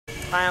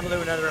Hi, I'm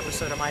Lou, another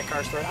episode of My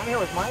Car Story. I'm here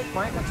with Mike.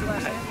 Mike, what's your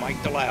last name? Mike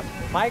DeLapp.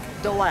 Mike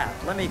DeLapp.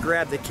 Let me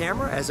grab the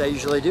camera, as I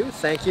usually do.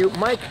 Thank you.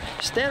 Mike,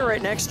 stand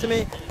right next to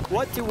me.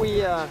 What do we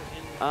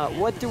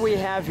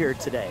have here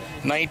today?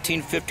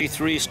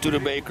 1953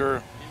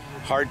 Studebaker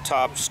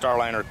hardtop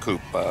Starliner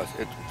Coupe.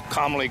 It's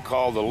commonly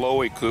called the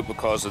Loewy Coupe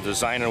because the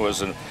designer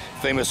was a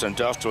famous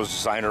industrial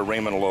designer,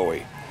 Raymond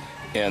Loewy.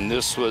 And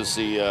this was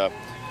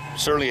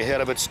certainly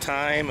ahead of its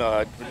time.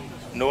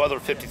 No other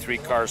 53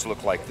 cars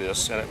look like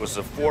this, and it was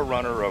the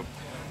forerunner of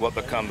what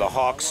become the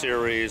Hawk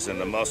series and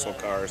the muscle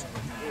cars,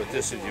 but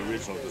this is the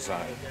original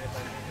design.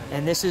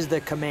 And this is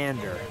the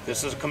Commander.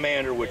 This is a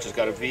Commander, which has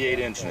got a V8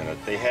 engine in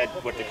it. They had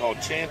what they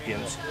called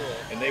Champions,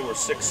 and they were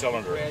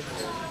 6-cylinder.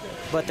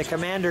 But the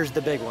Commander's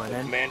the big one.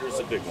 The Commander's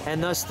the big one.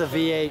 And thus the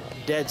V8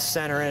 dead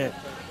center in it.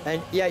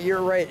 And yeah,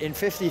 you're right, in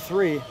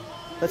 53,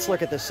 let's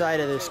look at the side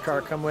of this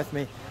car, come with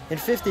me. In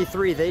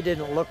 53, they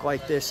didn't look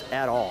like this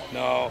at all.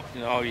 No,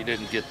 you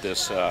didn't get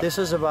this. This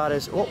is about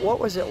as, what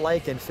was it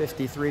like in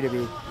 53 to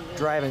be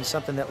driving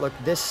something that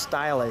looked this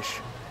stylish?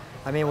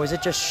 I mean, was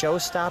it just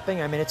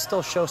show-stopping? I mean, it's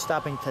still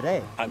show-stopping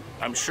today.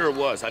 I'm sure it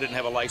was. I didn't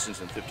have a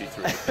license in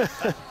 53.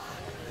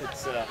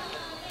 Let's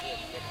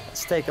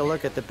take a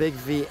look at the big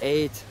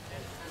V8.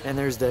 And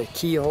there's the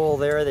keyhole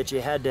there that you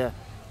had to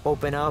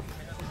open up.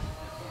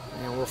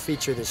 And we'll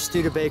feature the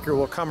Studebaker.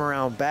 We'll come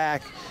around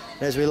back.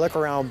 As we look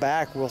around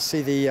back, we'll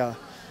see the,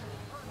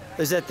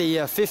 is that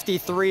the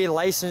 53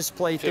 license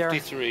plate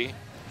 53. there?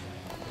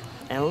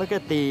 And look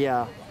at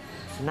the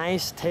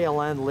nice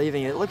tail end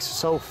leaving. It looks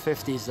so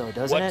 50s though,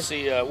 doesn't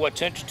it?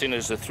 What's interesting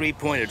is the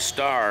three-pointed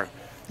star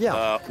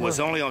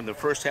was only on the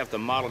first half of the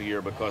model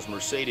year because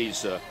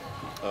Mercedes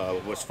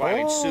was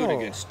filing suit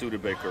against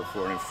Studebaker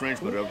for an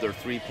infringement of their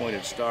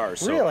three-pointed star.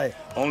 So really?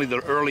 Only the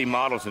early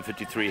models in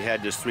 53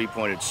 had this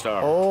three-pointed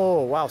star.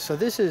 Oh, wow. So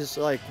this is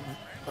like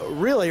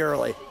really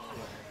early.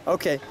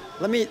 Okay,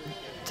 let me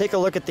take a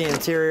look at the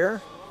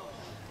interior.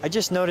 I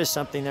just noticed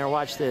something there.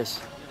 Watch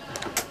this.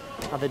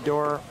 How the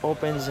door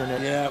opens and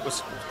it... Yeah, it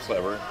was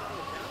clever.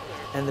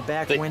 And the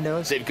back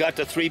windows. They've got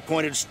the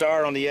three-pointed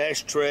star on the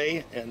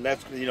ashtray, and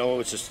that's,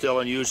 it's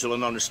still unusual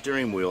and on the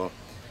steering wheel.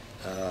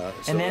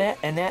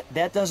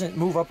 That doesn't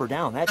move up or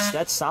down.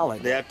 That's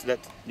solid.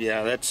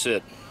 Yeah, that's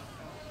it.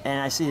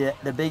 And I see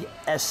the big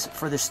S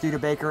for the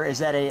Studebaker. Is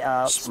that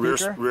a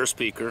speaker? Rear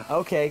speaker.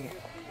 Okay.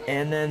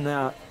 And then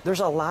there's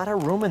a lot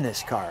of room in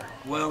this car.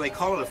 Well, they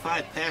call it a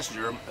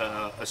 5-passenger,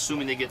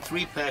 assuming they get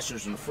 3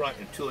 passengers in the front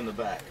and 2 in the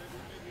back.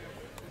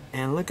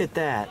 And look at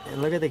that.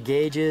 And look at the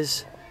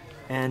gauges.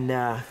 And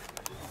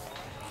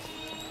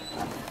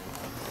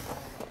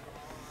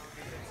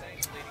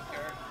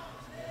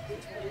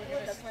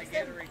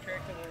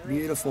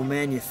beautiful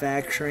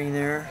manufacturing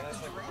there.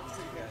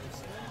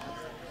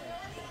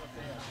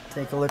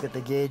 Take a look at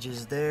the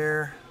gauges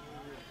there.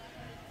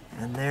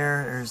 And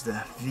there's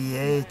the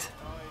V8.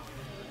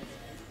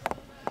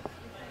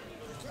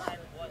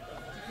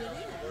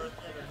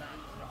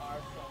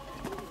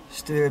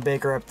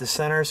 Studebaker up the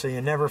center so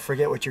you never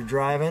forget what you're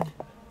driving.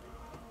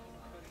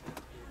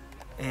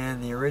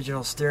 And the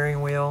original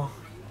steering wheel.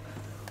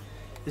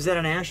 Is that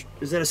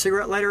is that a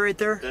cigarette lighter right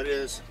there? That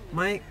is.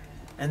 Mike?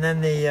 And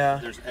then the...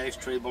 There's an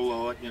ashtray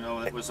below it,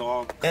 it was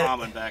all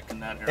common back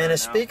in that era. And a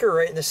speaker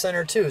right in the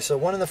center too, so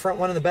one in the front,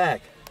 one in the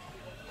back.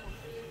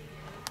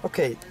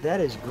 Okay, that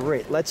is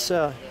great. Let's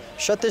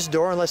shut this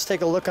door and let's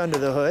take a look under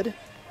the hood.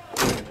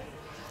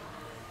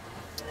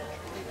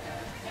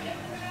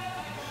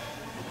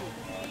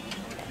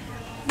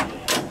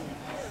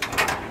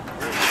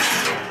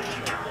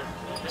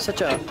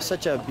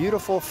 Such a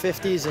beautiful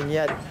 50s and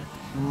yet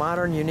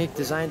modern, unique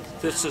design.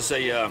 This is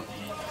a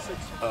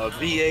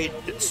V8.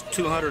 It's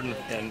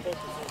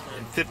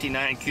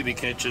 259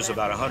 cubic inches,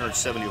 about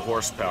 170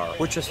 horsepower.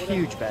 Which was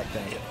huge back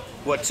then.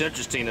 What's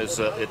interesting is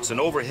it's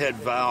an overhead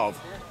valve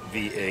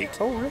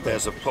V8. Oh, really?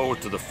 As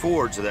opposed to the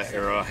Fords of that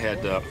era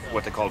had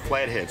what they called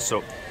flatheads.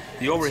 So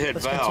the overhead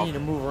Let's valve continue to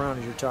move around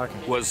as you're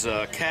talking. Was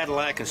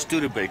Cadillac and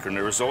Studebaker, and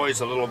there was always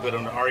a little bit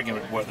of an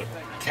argument whether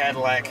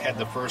Cadillac had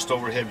the first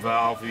overhead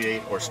valve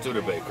V8 or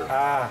Studebaker.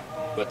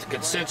 But the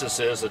consensus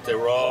is that they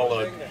were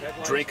all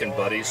drinking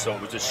buddies, so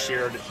it was just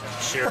shared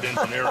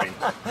engineering.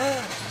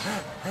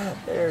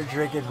 They were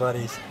drinking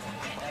buddies.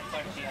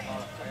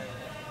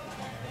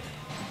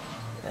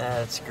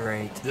 That's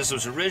great. This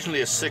was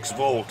originally a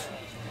 6-volt,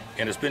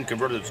 and it's been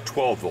converted to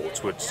 12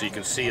 volts, which you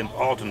can see in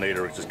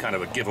alternator, which is kind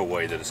of a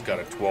giveaway that it's got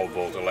a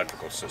 12-volt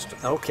electrical system.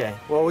 Okay.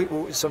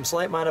 Well, some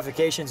slight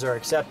modifications are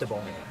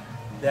acceptable,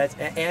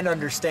 and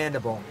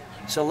understandable.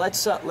 So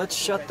let's shut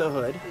the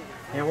hood,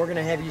 and we're going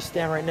to have you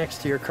stand right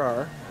next to your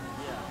car.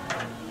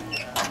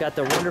 It's got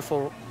the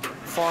wonderful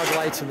fog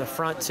lights in the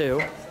front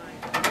too.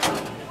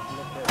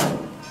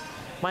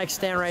 Mike,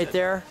 stand right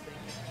there.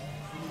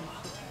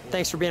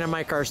 Thanks for being on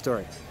My Car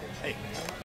Story. Hey.